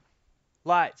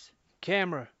Lights,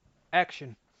 camera,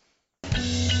 action.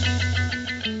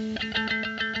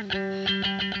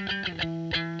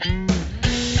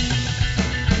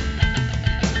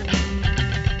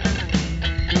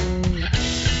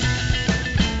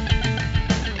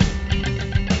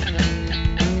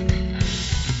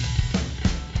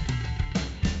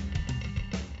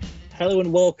 Hello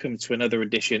and welcome to another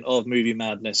edition of Movie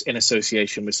Madness in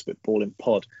association with Spitballing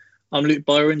Pod. I'm Luke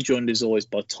Byron, joined as always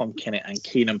by Tom Kennett and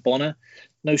Keenan Bonner.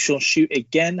 No Sean Shoot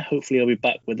again. Hopefully he'll be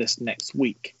back with us next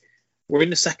week. We're in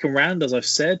the second round, as I've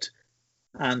said,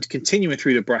 and continuing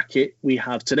through the bracket, we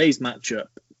have today's matchup,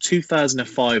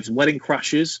 2005's Wedding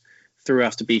Crashers, through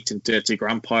after beating Dirty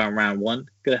Grandpa in round one.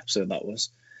 Good episode that was.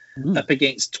 Up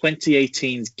against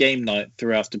 2018's Game Night,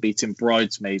 through after beating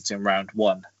Bridesmaids in round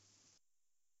one.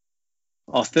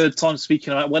 Our third time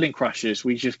speaking about Wedding Crashers.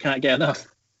 We just can't get enough.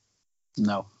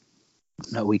 No,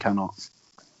 we cannot.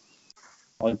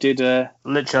 I did.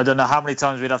 Literally, I don't know how many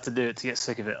times we'd have to do it to get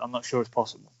sick of it. I'm not sure it's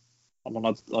possible.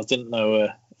 I didn't know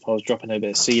if I was dropping a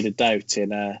bit of seed of doubt in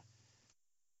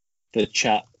the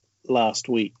chat last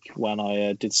week when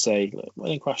I did say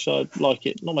Wedding Crashers, I like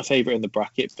it. Not my favourite in the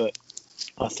bracket, but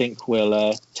I think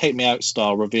we'll Take Me Out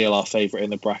style reveal our favourite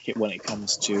in the bracket when it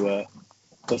comes to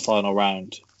the final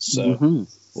round. So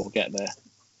we'll get there.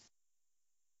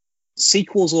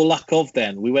 Sequels or lack of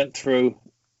then. We went through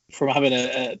from having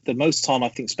the most time I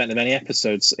think spent of any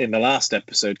episodes in the last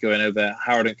episode going over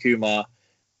Harold and Kumar,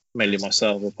 mainly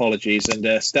myself, apologies,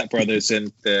 and Step Brothers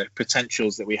and the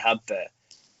potentials that we had there.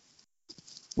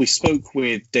 We spoke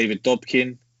with David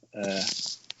Dobkin,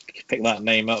 pick that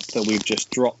name up that we've just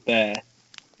dropped there,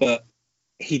 but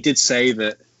he did say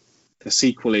that the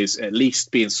sequel is at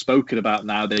least being spoken about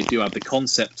now. They do have the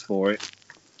concept for it.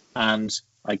 And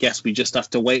I guess we just have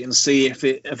to wait and see if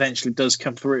it eventually does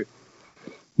come through.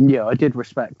 Yeah, I did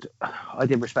respect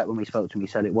when we spoke to him. He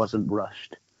said it wasn't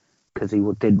rushed because he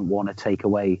didn't want to take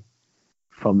away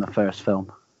from the first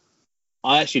film.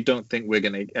 I actually don't think we're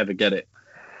going to ever get it.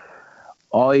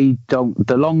 I don't.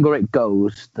 The longer it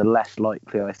goes, the less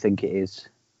likely I think it is.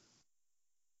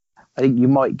 I think you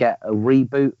might get a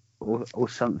reboot or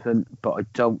something, but I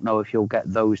don't know if you'll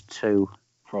get those two.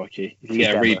 Crikey. If you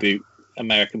get a reboot,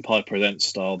 American Pie Presents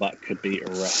style, that could be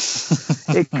rough.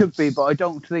 It could be, but I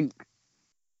don't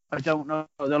know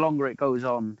the longer it goes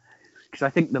on, because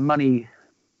I think the money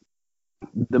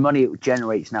it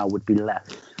generates now would be less.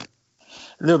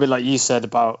 A little bit like you said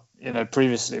about,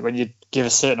 previously, when you give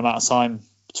a certain amount of time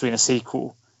between a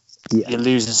sequel, you're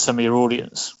losing some of your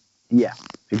audience. Yeah,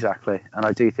 exactly. And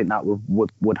I do think that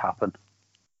would happen.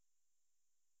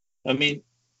 I mean,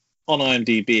 on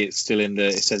IMDb, it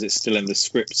says it's still in the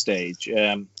script stage.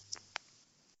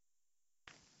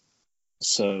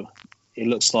 So it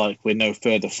looks like we're no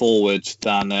further forward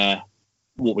than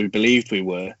what we believed we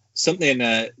were. Something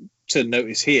to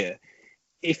notice here: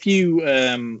 if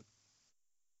you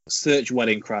search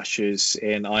Wedding Crashers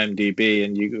in IMDb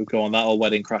and you go on that or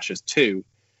Wedding Crashers 2,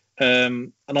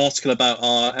 an article about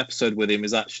our episode with him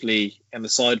is actually in the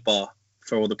sidebar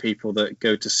for all the people that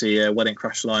go to see Wedding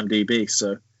Crashers on IMDb.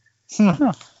 So,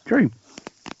 true.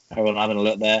 Everyone having a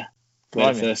look there.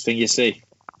 The first thing you see.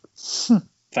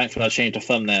 Thankfully, I changed the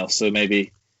thumbnail, so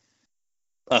maybe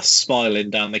us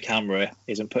smiling down the camera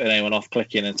isn't putting anyone off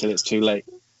clicking until it's too late.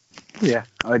 Yeah,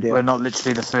 I do. We're not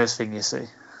literally the first thing you see.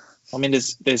 I mean,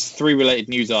 there's three related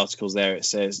news articles there. It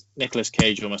says Nicolas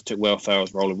Cage almost took Will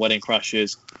Ferrell's role in Wedding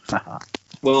Crashers.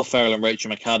 Will Ferrell and Rachel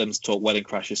McAdams talk Wedding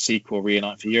Crashers sequel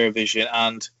reunite for Eurovision,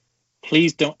 and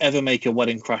please don't ever make a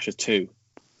Wedding Crashers 2.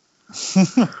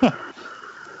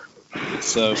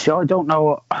 So I don't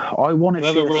know. I want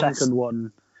to see a second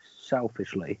one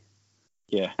selfishly.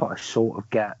 Yeah. But I sort of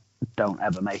get don't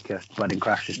ever make a Wedding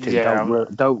Crashers 2. Yeah.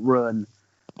 Don't ruin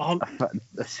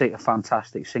a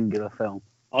fantastic singular film.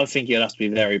 I think it'd have to be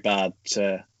very bad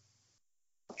to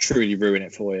truly ruin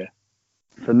it for you.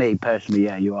 For me personally,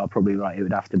 yeah, you are probably right. It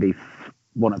would have to be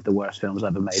one of the worst films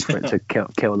ever made for it to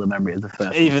kill the memory of the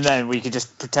first. Even then, we could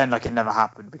just pretend like it never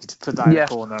happened. We could just put that in the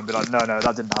corner and be like, no,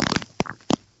 that didn't happen.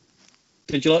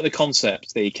 Did you like the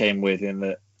concept that he came with in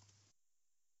that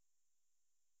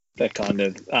they're kind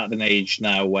of at an age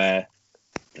now where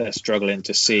they're struggling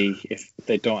to see if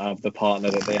they don't have the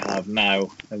partner that they have now,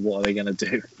 and what are they going to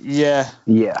do? Yeah.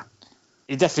 Yeah.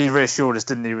 He definitely reassured us,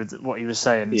 didn't he, with what he was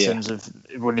saying in terms of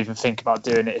he wouldn't even think about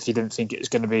doing it if he didn't think it was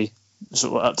going to be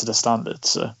sort of up to the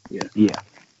standards. So. Yeah.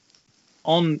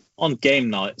 On Game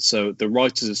Night, so the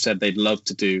writers have said they'd love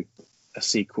to do a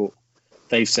sequel.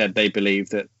 They've said they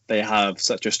believe that they have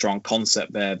such a strong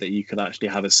concept there that you could actually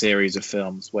have a series of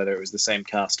films, whether it was the same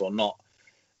cast or not.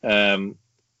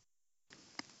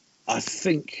 I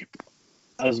think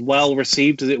as well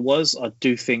received as it was, I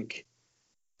do think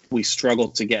we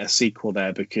struggled to get a sequel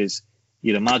there, because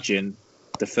you'd imagine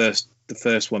the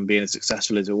first one being as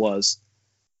successful as it was,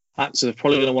 actors are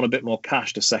probably going to want a bit more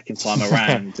cash the second time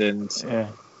around, and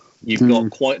you've got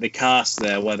quite the cast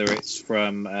there. Whether it's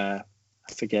from I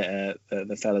forget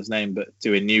the fella's name, but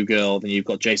doing New Girl, then you've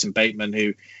got Jason Bateman,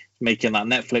 who making that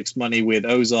Netflix money with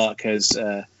Ozark as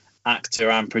actor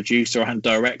and producer and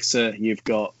director. You've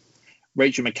got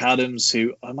Rachel McAdams,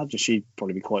 who I imagine she'd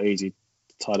probably be quite easy to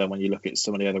tie down when you look at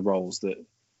some of the other roles that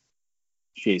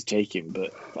she is taking.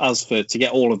 But as for to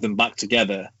get all of them back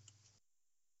together,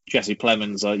 Jesse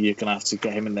Plemons, you're going to have to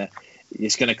get him in there.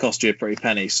 It's going to cost you a pretty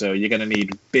penny, so you're going to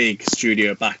need big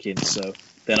studio backing, so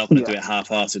they're not going to do it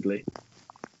half-heartedly.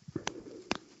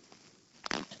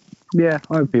 Yeah,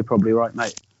 I would be probably right,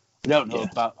 mate. I don't know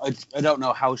I don't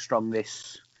know how strong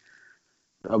this.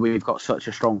 We've got such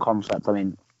a strong concept. I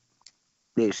mean,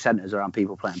 it centres around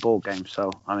people playing board games,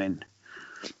 so I mean,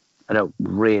 I don't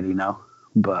really know.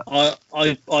 But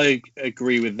I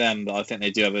agree with them that I think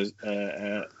they do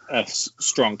have a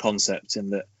strong concept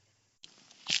in that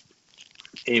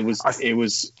it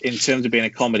was in terms of being a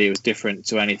comedy, it was different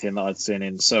to anything that I'd seen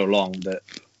in so long. That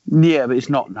but it's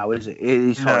not now, is it?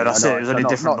 No, that's it. It was only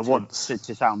different than once.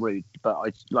 To sound rude, but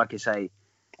like I say,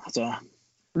 I don't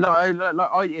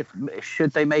know. if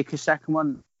should they make a second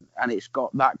one and it's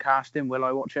got that casting, will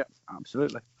I watch it?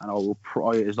 Absolutely, and I will.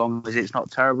 As long as it's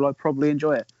not terrible, I'd probably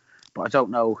enjoy it. But I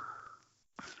don't know.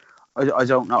 I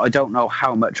don't know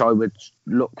how much I would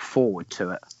look forward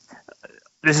to it.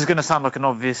 This is going to sound like an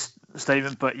obvious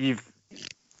statement, but you've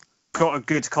got a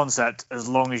good concept as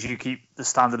long as you keep the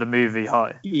standard of movie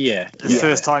high. Yeah. The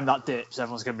first time that dips,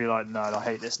 everyone's going to be like, "No, I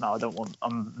hate this now.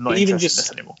 I'm not even interested just in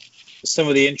this anymore." Some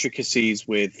of the intricacies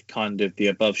with kind of the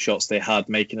above shots they had,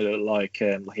 making it look like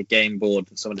a game board,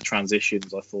 and some of the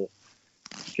transitions, I thought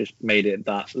just made it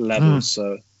that level.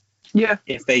 So. Yeah.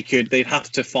 If they could, they'd have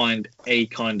to find a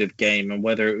kind of game, and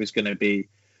whether it was going to be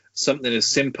something as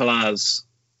simple as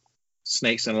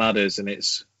Snakes and Ladders, and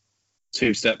it's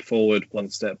 2 step forward, 1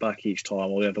 step back each time,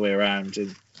 or the other way around.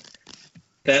 And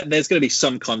there's going to be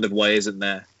some kind of way, isn't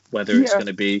there? Whether it's going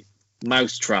to be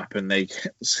Mousetrap, and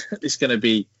it's going to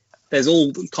be. There's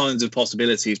all kinds of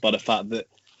possibilities by the fact that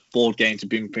board games have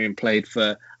been being played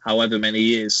for however many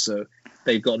years, so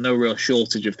they've got no real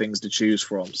shortage of things to choose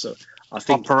from. So. I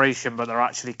think operation, but they're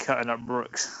actually cutting up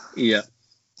Brooks. Yeah,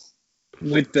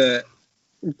 with the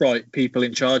right people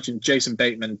in charge, and Jason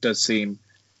Bateman does seem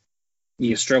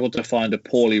you struggle to find a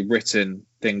poorly written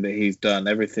thing that he's done.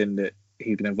 Everything that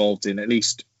he's been involved in, at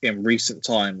least in recent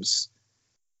times,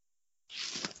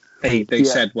 they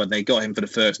said when they got him for the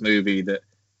first movie that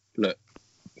look,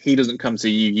 he doesn't come to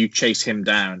you, you chase him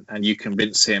down, and you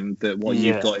convince him that what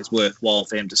you've got is worthwhile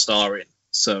for him to star in.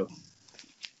 So.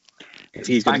 If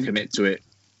he's going to commit to it.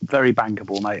 Very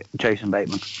bankable, mate, Jason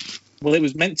Bateman. Well, it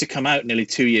was meant to come out nearly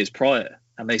 2 years prior,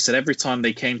 and they said every time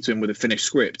they came to him with a finished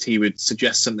script, he would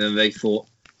suggest something that they thought,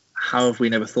 how have we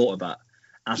never thought of that?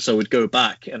 And so would go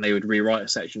back and they would rewrite a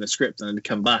section of the script, and then they'd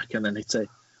come back and then they'd say,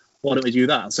 why don't we do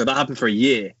that? And so that happened for a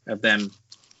year of them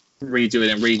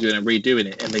redoing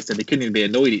it, and they said they couldn't even be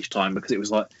annoyed each time because it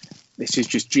was like, this is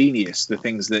just genius, the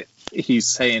things that he's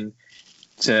saying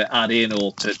to add in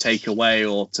or to take away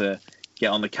or to get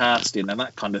on the casting and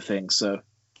that kind of thing. So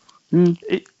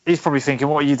he's probably thinking,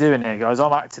 what are you doing here, guys?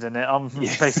 I'm acting in it. I'm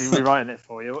basically rewriting it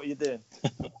for you. What are you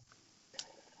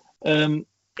doing?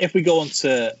 If we go on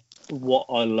to what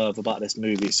I love about this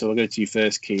movie, so I'll go to you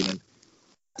first, Keenan.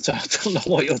 So I don't know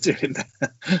what you're doing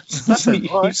there.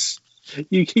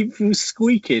 You keep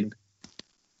squeaking.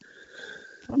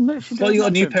 Well, you got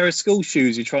a new pair of school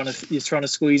shoes you're trying to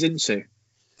squeeze into.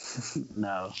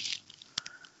 No.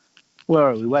 Where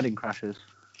are we? Wedding Crashers?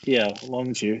 Yeah, along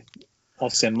with you.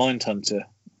 I've seen Mindhunter.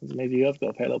 Maybe you have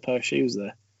got a little pair of shoes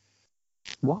there.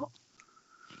 What?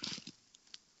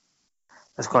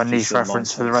 That's quite a niche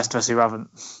reference for the rest of us who haven't.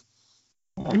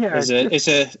 Yeah,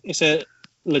 it's a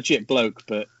legit bloke,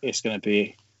 but it's going to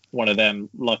be one of them,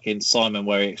 like in Simon,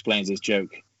 where he explains his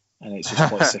joke, and it's just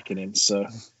quite sickening. So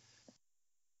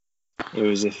it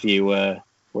was if you were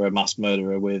a mass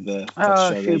murderer with a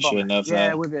frustration of...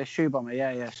 Yeah, with a shoe bomber.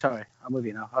 Yeah, sorry. I'm with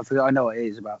you now. I know what it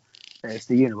is about. It's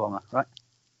the Unabomber, right?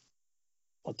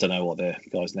 I don't know what the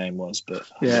guy's name was, but...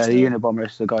 Yeah, the Unabomber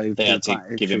is the guy who... They had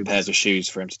to give him pairs of shoes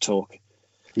for him to talk.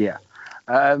 Yeah.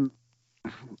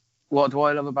 What do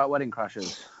I love about Wedding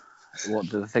Crashers?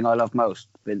 The thing I love most?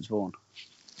 Vince Vaughn.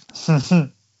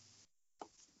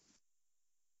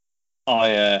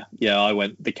 I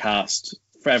went the cast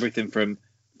for everything from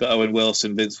the Owen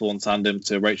Wilson, Vince Vaughn tandem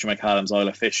to Rachel McAdams,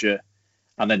 Isla Fisher,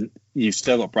 And then you've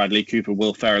still got Bradley Cooper,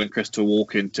 Will Ferrell, and Christopher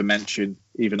Walken to mention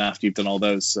even after you've done all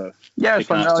those. So Yeah, the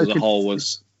cast as a whole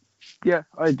was... Yeah,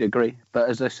 I'd agree. But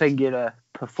as a singular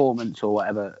performance or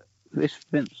whatever, this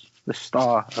Vince, the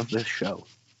star of the show.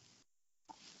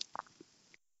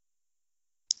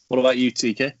 What about you,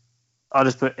 TK? I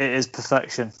just put it is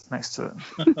perfection next to it.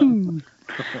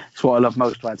 That's what I love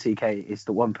most about TK is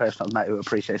the one person I've met who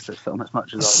appreciates this film as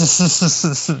much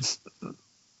as I do.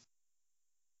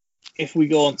 If we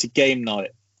go on to game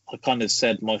night, I kind of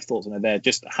said my thoughts on it there,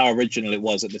 just how original it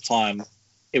was at the time.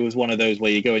 It was one of those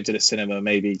where you go into the cinema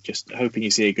maybe just hoping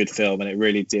you see a good film, and it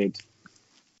really did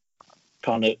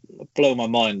kind of blow my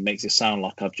mind. Makes it sound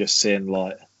like I've just seen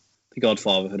like The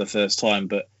Godfather for the first time,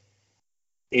 but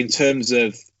in terms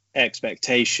of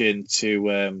expectation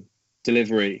to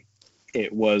delivery,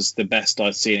 it was the best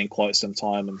I'd seen in quite some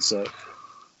time. And so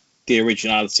the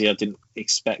originality, I didn't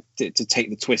expect it to take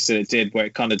the twist that it did, where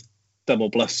it kind of double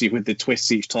bluffs you with the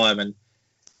twists each time. And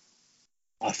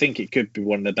I think it could be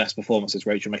one of the best performances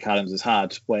Rachel McAdams has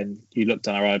had. When you look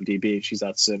down her IMDb, she's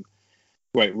had some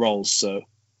great roles. So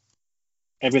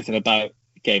everything about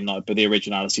game night, but the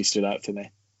originality stood out for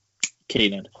me.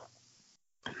 Keenan.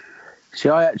 See,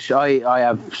 I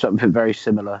have something very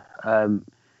similar.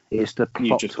 It's the plot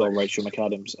You just got twist. Rachel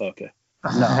McAdams. Okay.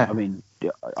 No, I mean,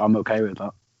 I'm okay with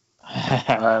that.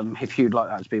 If you'd like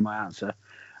that to be my answer,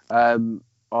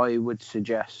 I would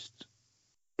suggest.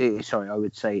 I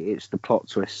would say it's the plot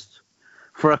twist.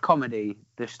 For a comedy,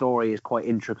 the story is quite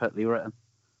intricately written.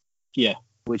 Yeah.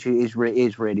 Which is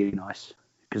really nice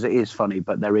because it is funny,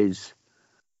 but there is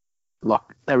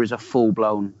a full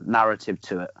blown narrative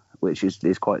to it, which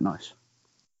is quite nice.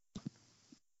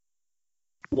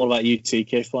 What about you,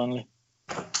 TK, finally?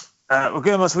 Well,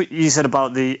 going back to what you said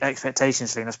about the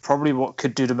expectations thing, that's probably what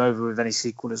could do them over with any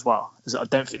sequel as well. Is I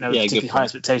don't think there were particularly high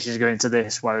expectations going into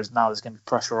this, whereas now there's going to be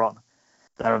pressure on.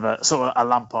 They're of a sort of a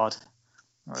Lampard.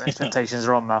 Expectations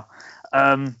are on now.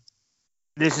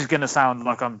 This is going to sound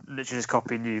like I'm literally just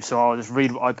copying you, so I'll just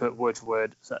read what I put word for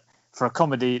word. So for a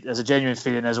comedy, there's a genuine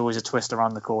feeling there's always a twist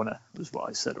around the corner, was what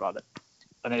I said about it.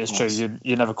 And it is true,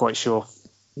 you're never quite sure.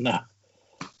 No.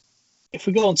 If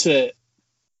we go on to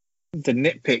the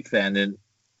nitpick then, and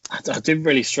I did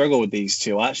really struggle with these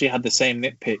two. I actually had the same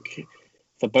nitpick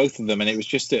for both of them, and it was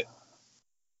just that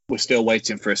we're still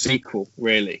waiting for a sequel,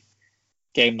 really.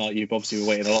 Game night, you've obviously been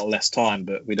waiting a lot less time,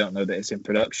 but we don't know that it's in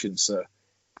production, so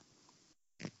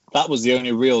that was the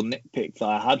only real nitpick that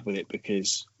I had with it,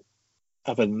 because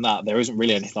other than that, there isn't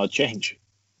really anything I'd change.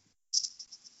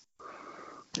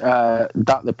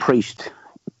 That the priest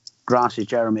grasses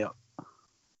Jeremy up.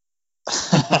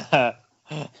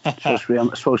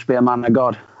 supposed to be a man of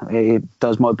God. He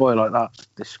does my boy like that.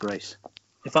 Disgrace.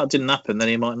 If that didn't happen, then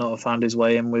he might not have found his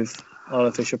way in with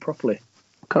Isla Fisher properly.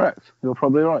 Correct. You're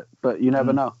probably right, but you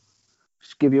never know.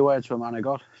 Just give your word to a man of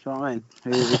God. You know what I mean?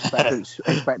 You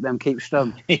expect them keep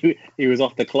stum. He was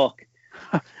off the clock.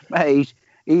 Mate,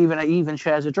 he even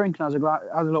shares a drink and has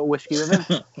a little whiskey with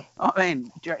him. I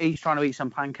mean, he's trying to eat some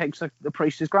pancakes. The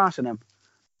priest is grassing him.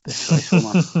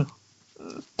 Disgraceful,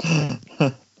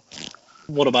 man.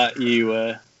 What about you,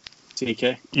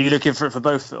 TK? You looking for it for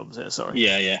both films here? Sorry.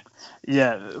 Yeah.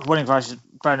 Wedding Crashers.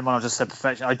 Bearing in mind, I just said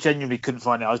perfection. I genuinely couldn't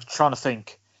find it. I was trying to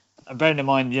think. And bearing in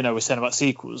mind, we're saying about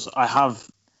sequels. I have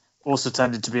also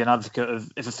tended to be an advocate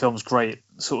of if a film's great,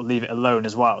 sort of leave it alone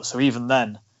as well. So even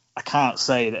then, I can't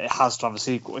say that it has to have a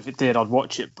sequel. If it did, I'd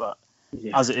watch it. But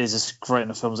as it is, it's great in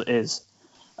the film as it is.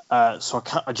 So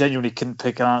I genuinely couldn't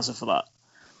pick an answer for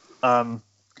that.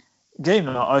 Game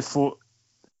night, I thought.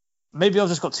 Maybe I've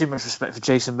just got too much respect for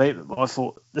Jason Bateman, but I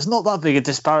thought there's not that big a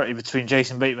disparity between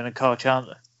Jason Bateman and Kyle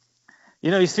Chandler.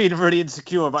 He's feeling really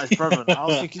insecure about his brother. I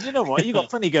was thinking, you know what? You got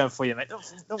plenty going for you, mate.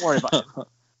 Don't worry about him.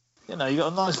 You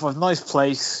got a nice wife, nice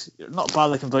place. You're not bad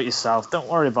looking about yourself. Don't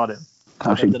worry about him.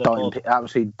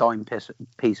 Absolutely dime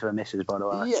piece of a missus, by the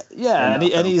way. Yeah,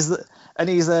 and he's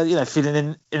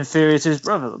feeling inferior to his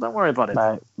brother. Don't worry about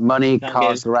it. Money,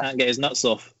 cars, the rest. Can't get his nuts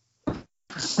off.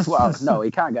 Well, no, he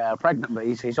can't get her pregnant, but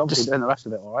he's obviously doing the rest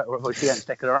of it all right, or she ain't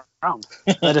sticking around.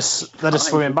 They're just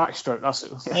swimming backstroke. That's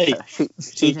it. Hey,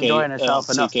 she's enjoying herself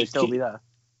enough to still be there.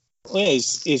 Well,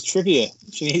 he's trivia.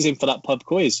 She needs him for that pub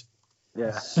quiz.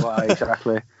 Yeah, well,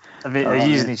 exactly. They're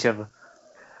using each other.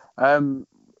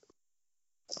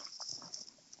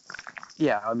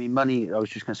 Yeah, I mean, money. I was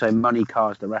just going to say, money,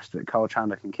 cars, the rest of it. Kyle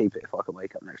Chandler can keep it if I can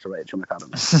wake up next to Rachel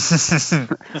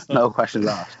McAdams. No questions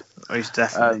asked. Most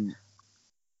definitely.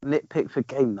 Nitpick for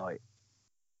game night.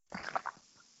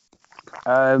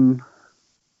 I'm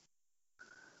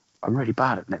really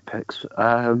bad at nitpicks.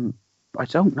 I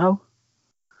don't know.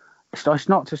 it's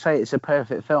not to say it's a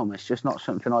perfect film. It's just not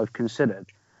something I've considered.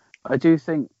 I do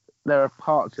think there are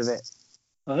parts of it.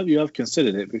 I hope you have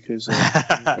considered it because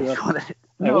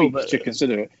No, we but should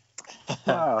consider it.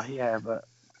 oh yeah, but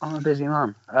I'm a busy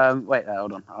man. Wait,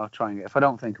 hold on. I'll try and get. If I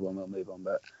don't think of one, we'll move on.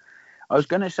 But I was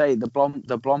going to say the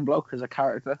blonde bloke as a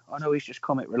character. I know he's just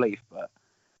comic relief, but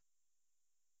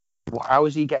how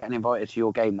is he getting invited to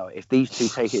your game night if these two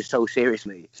take it so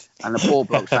seriously and the poor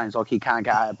bloke sounds like he can't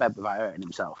get out of bed without hurting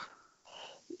himself?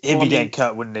 He'd Well, be I getting mean-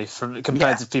 cut, wouldn't he?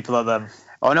 Compared to people like them.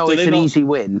 I know Do it's they an not- easy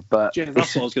win, but Yeah,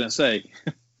 that's what I was going to say.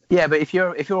 yeah, but if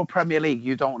you're a Premier League,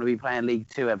 you don't want to be playing League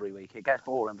Two every week. It gets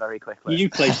boring very quickly. You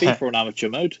play FIFA on amateur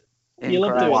mode. You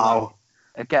love doing Incorrect.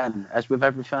 that. Again, as with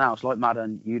everything else, like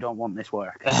Madden, you don't want this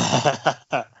work.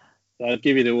 I'll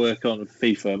give you the work on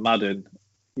FIFA. Madden,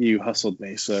 you hustled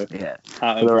me, so Yeah. out For the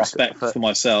of record- respect for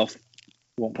myself,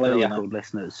 won't For play the you now. record,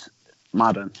 listeners,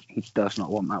 Madden, he does not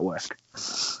want that work.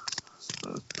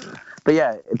 But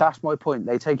yeah, that's my point.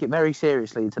 They take it very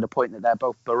seriously to the point that they're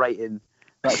both berating,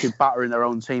 actually battering their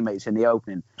own teammates in the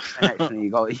opening. And next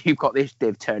thing you've got this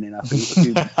div turning up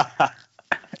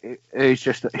who's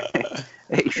just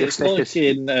It's like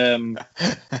in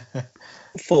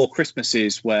Four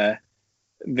Christmases where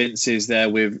Vince is there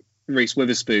with Reese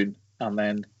Witherspoon and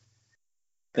then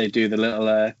they do the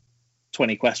little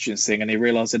 20 questions thing and they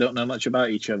realise they don't know much about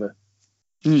each other.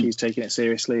 She's taking it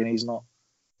seriously and he's not.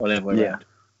 Or the other way Yeah. around.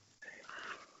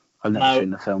 I've never Now- seen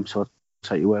the film, so I'll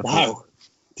take your word for Wow.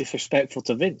 Disrespectful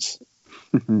to Vince.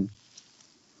 it.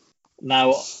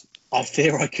 Now, I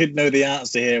fear I could know the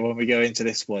answer here when we go into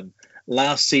this one.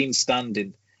 Last scene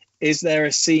standing. Is there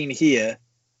a scene here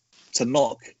to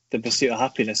knock the Pursuit of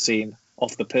Happiness scene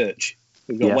off the perch?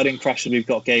 We've got Yes. Wedding Crashers, we've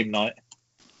got Game Night.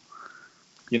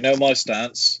 You know my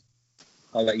stance.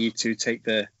 I'll let you two take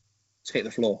the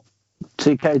floor.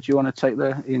 TK, do you want to take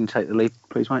you can take the lead,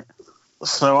 please, mate?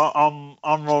 So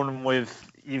I'm rolling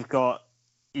with, you've got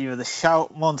either the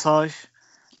shout montage,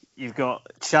 you've got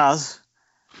Chaz,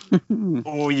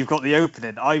 or you've got the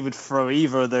opening. I would throw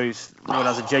either of those forward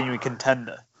as a genuine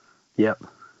contender. Yep.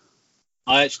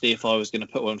 I actually, if I was going to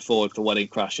put one forward for Wedding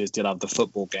Crashers, did have the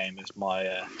football game as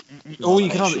my. Oh, you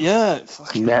can have yeah.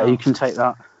 Fucking Yeah, hell. you can take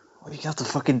that. Oh, you can have the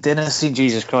fucking dinner scene.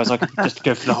 Jesus Christ, I could just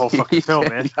go for the whole fucking film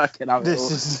here. I can have it all.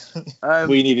 This is.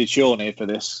 We needed Sean here for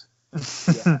this.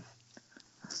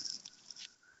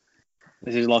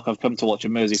 This is like I've come to watch a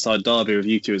Merseyside derby with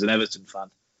you two as an Everton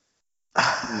fan.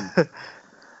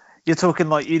 You're talking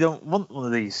like you don't want one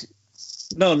of these.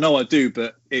 No, I do,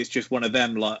 but it's just one of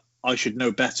them. Like I should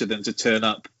know better than to turn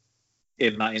up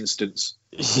in that instance.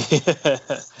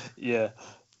 Yeah.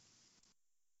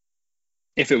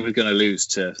 If it was going to lose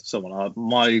to someone,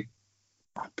 I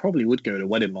probably would go to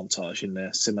Wedding Montage in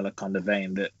a similar kind of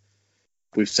vein that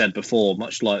we've said before,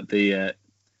 much like the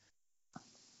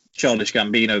Childish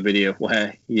Gambino video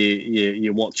where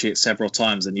you watch it several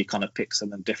times and you kind of pick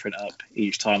something different up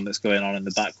each time that's going on in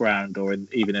the background or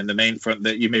even in the main front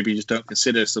that you maybe just don't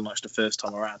consider so much the first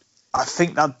time around. I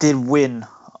think that did win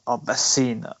our best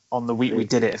scene on the week we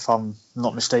did it, if I'm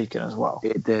not mistaken, as well.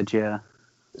 It did, yeah.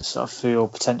 So I feel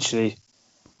potentially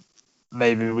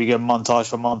maybe we go montage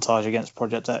for montage against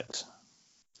Project X.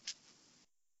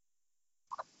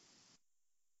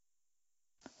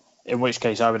 In which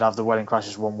case, I would have the Wedding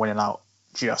Crashers one winning out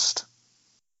just.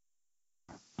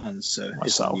 And so it's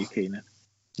Myself. on you, Keenan.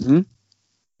 Hmm?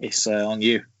 It's on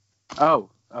you. Oh,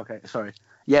 okay, sorry.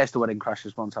 Yeah, it's the Wedding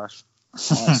Crashers montage.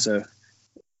 Right, so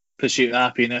Pursuit of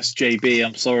Happiness, JB,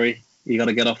 I'm sorry. You got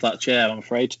to get off that chair, I'm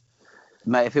afraid.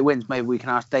 Mate, if it wins, maybe we can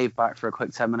ask Dave back for a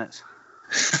quick 10 minutes.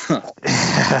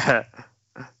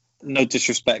 No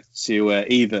disrespect to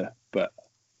either, but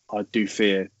I do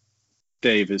fear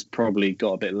Dave has probably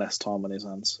got a bit less time on his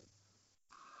hands.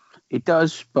 He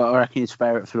does, but I reckon he'd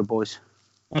spare it for the boys.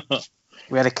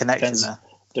 We had a connection Depends. there.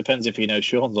 Depends if he knows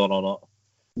Sean's on or not.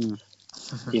 Mm.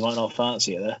 He might not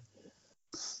fancy it there.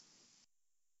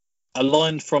 A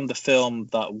line from the film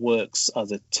that works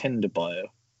as a Tinder bio.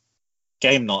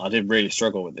 Game Night, I did really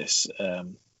struggle with this.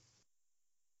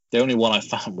 The only one I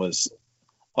found was,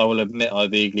 I will admit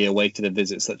I've eagerly awaited a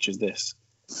visit such as this.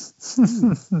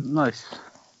 Nice.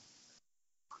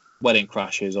 Wedding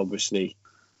Crashers, obviously,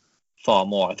 far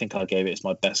more. I think I gave it as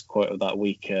my best quote of that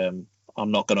week.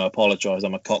 I'm not going to apologise,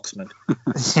 I'm a coxman.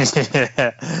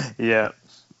 Yeah.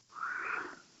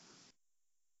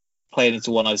 Playing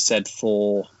into one I said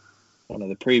for one of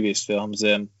the previous films.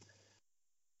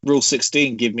 Rule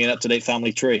 16, give me an up-to-date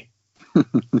family tree. Rule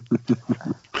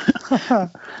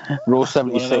You want to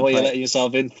 76. know what you're mate. letting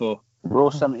yourself in for?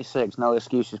 Rule 76, no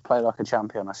excuses, play like a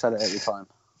champion. I said it every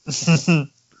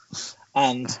time.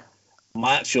 And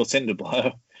my actual Tinder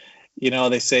bio You know how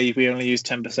they say we only use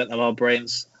 10% of our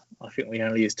brains? I think we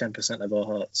only use 10% of our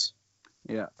hearts.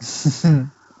 Yeah.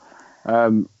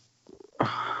 I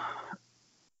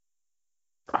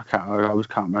can't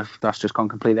remember. That's just gone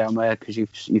completely out of my head because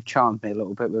you've charmed me a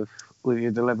little bit with your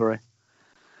delivery.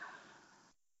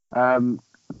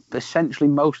 Essentially,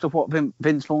 most of what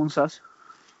Vince Vaughn says,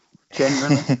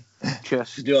 genuinely,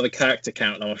 just. You do have a character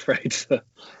count, I'm afraid.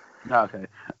 Okay.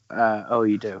 Oh,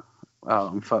 you do. Oh,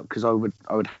 I'm fucked because I would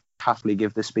happily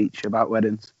give the speech about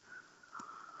weddings.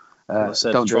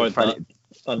 Don't do it for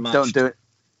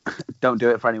don't do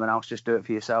it for anyone else. Just do it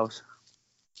for yourselves.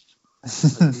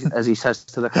 As he says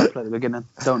to the couple at the beginning,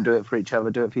 don't do it for each other.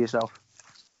 Do it for yourself.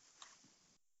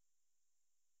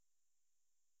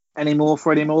 Any more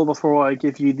before I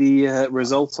give you the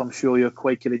results? I'm sure you're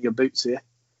quaking in your boots here.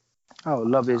 Oh,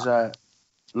 love is a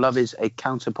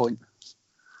counterpoint.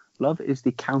 Love is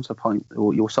the counterpoint,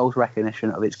 or your soul's recognition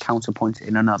of its counterpoint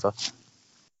in another.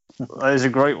 That is a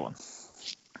great one.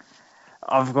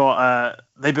 I've got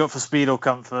they built for speed or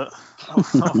comfort. I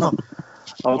was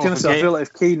going to say, I feel like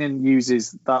if Keenan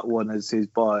uses that one as his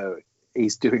bio,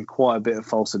 he's doing quite a bit of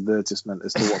false advertisement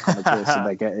as to what kind of person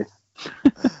they're getting.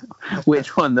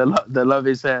 Which one? The love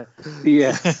is there?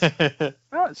 Yeah.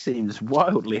 That seems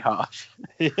wildly harsh.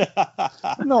 Yeah.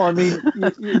 No, I mean,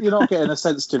 you're not getting a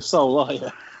sensitive soul, are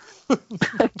you?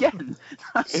 Again,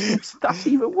 that's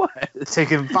even worse.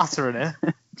 Taking batter in it.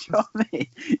 Do you know what I mean?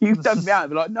 You've dug me out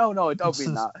and be like, no, I don't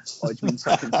mean that. Oh, do you mean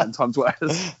something 10 times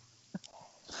worse?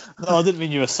 No, I didn't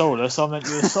mean you were soulless. I meant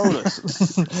you were soulless.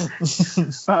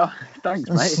 Well, thanks,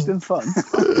 mate. It's been fun.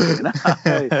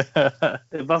 Hey,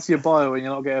 if that's your bio and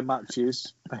you're not getting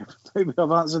matches, maybe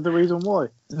I've answered the reason why.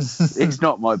 It's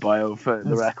not my bio, for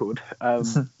the record.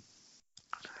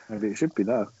 Maybe it should be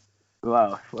now.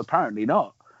 Well, apparently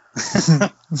not.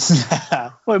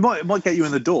 Well, it might get you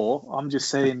in the door. I'm just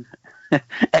saying.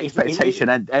 Expectation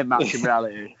and matching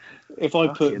reality. If I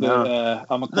put that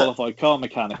I'm a qualified car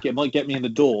mechanic, it might get me in the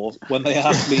door when they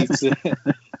ask me to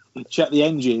check the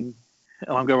engine,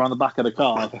 and I'm going around the back of the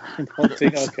car. I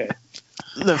think, okay.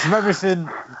 Look, from everything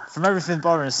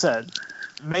Byron said,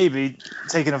 maybe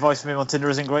taking advice from him on Tinder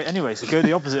isn't great anyway. So go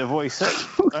the opposite of what he said.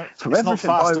 From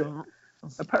everything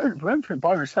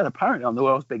Byron said, apparently I'm the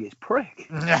world's biggest prick.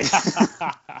 I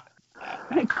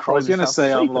was going to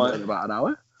say I'm like about an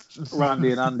hour.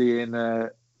 Randy and Andy in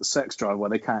Sex Drive where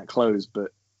they can't close,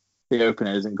 but the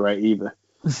opening isn't great either.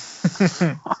 I've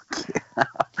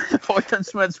done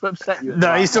something to upset you.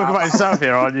 No, he's talking about himself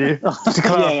here, aren't you? Yeah, I'm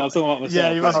talking about myself.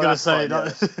 Yeah, you was going to say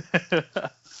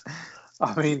that.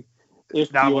 I mean,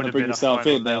 if that you want to bring yourself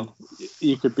in, then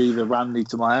you could be the Randy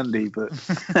to my Andy, but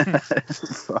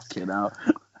fucking hell.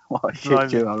 What a shit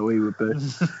duo we would be.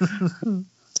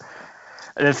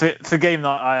 And for game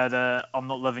night, I had I'm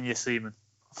not loving your semen.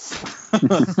 I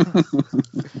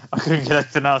couldn't get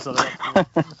anything else on that.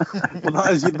 Well,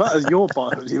 that is your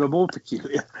bio. It's even more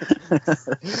peculiar.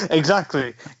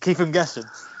 Exactly. Keep him guessing.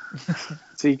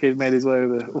 TK made his way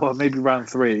over. Well, maybe round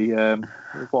 3. What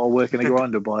a work in a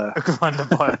grinder bio. A grinder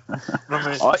bio.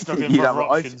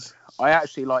 I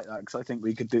actually like that because I think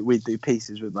we'd do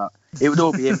pieces with that. It would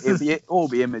all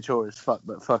be immature as fuck,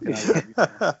 but fucking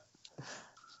hell.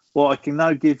 Well, I can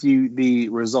now give you the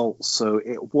results. So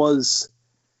it was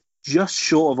just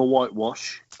short of a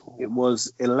whitewash. It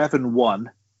was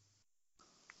 11-1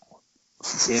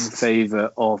 in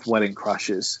favour of Wedding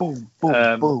Crashers. Boom.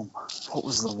 What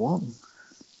was the one?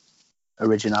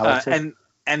 Originality.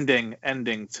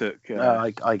 Ending took...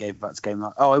 I gave that to Game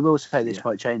Night. Oh, I will say this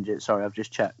might change it. Sorry, I've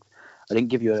just checked. I didn't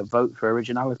give you a vote for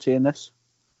originality in this.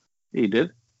 You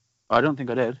did? I don't think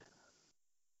I did.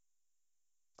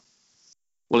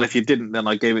 Well, if you didn't, then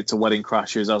I gave it to Wedding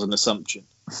Crashers as an assumption.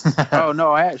 Oh,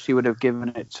 no, I actually would have given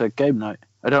it to Game Night.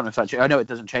 I don't know if that... I know it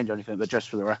doesn't change anything, but just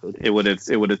for the record. It would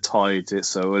have tied it,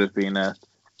 so it would have been a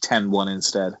 10-1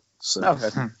 instead. So. Okay.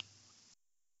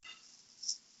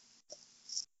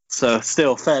 So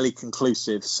still fairly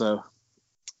conclusive. So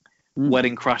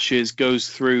Wedding Crashers goes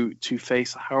through to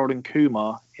face Harold and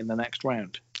Kumar in the next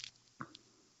round.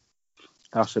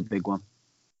 That's a big one.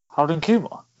 Harold and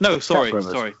Kumar? No, sorry.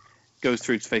 Goes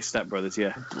through to face Step Brothers,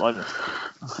 yeah.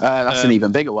 That's an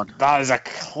even bigger one. That is a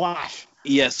clash.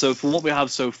 Yeah, so for what we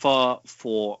have so far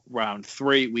for round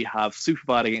 3, we have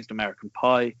Superbad against American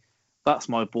Pie, That's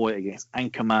My Boy against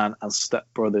Anchorman, and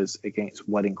Step Brothers against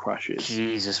Wedding Crashers.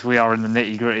 Jesus, we are in the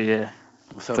nitty gritty here.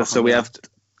 So we have 2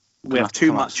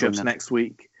 matchups next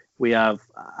week. We have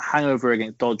Hangover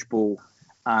against Dodgeball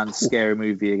and Scary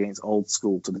Movie against Old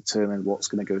School to determine what's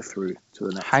going to go through to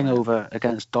the next Hangover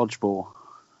against Dodgeball.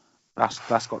 That's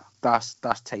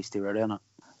tasty, really, isn't it?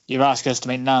 You're asking us to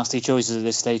make nasty choices at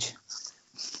this stage.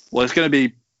 Well, it's going to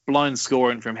be blind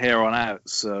scoring from here on out,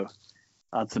 so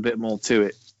adds a bit more to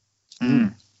it.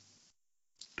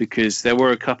 Because there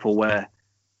were a couple where,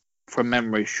 from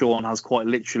memory, Sean has quite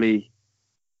literally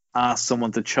asked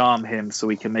someone to charm him so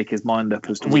he can make his mind up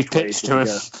as to We which way pitched he to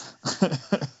should him.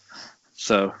 go.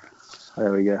 So,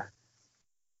 there we go.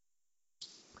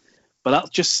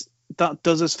 But that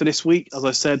does us for this week. As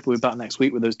I said, we're back next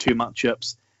week with those 2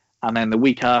 matchups. And then the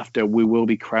week after, we will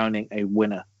be crowning a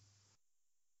winner.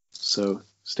 So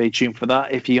stay tuned for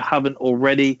that. If you haven't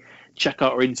already, check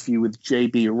out our interview with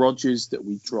JB Rogers that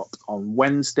we dropped on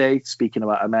Wednesday, speaking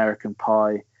about American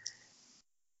Pie.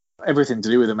 Everything to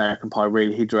do with American Pie,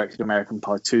 really. He directed American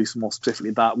Pie 2, so more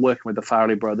specifically that, working with the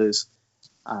Farrelly brothers,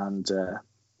 and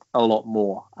a lot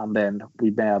more. And then we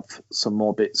may have some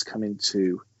more bits coming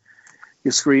to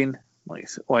your screen,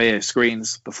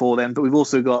 screens before then. But we've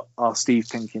also got our Steve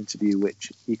Pink interview,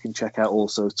 which you can check out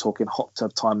also, talking Hot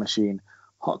Tub Time Machine,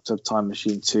 Hot Tub Time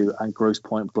Machine 2, and Grosse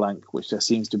Pointe Blank, which there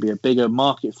seems to be a bigger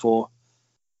market for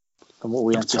than what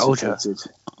we anticipated.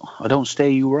 I don't steer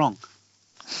you wrong.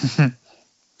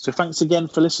 So thanks again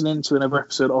for listening to another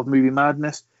episode of Movie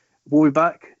Madness. We'll be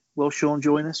back. Will Sean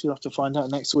join us? You'll have to find out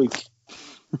next week.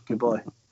 Goodbye.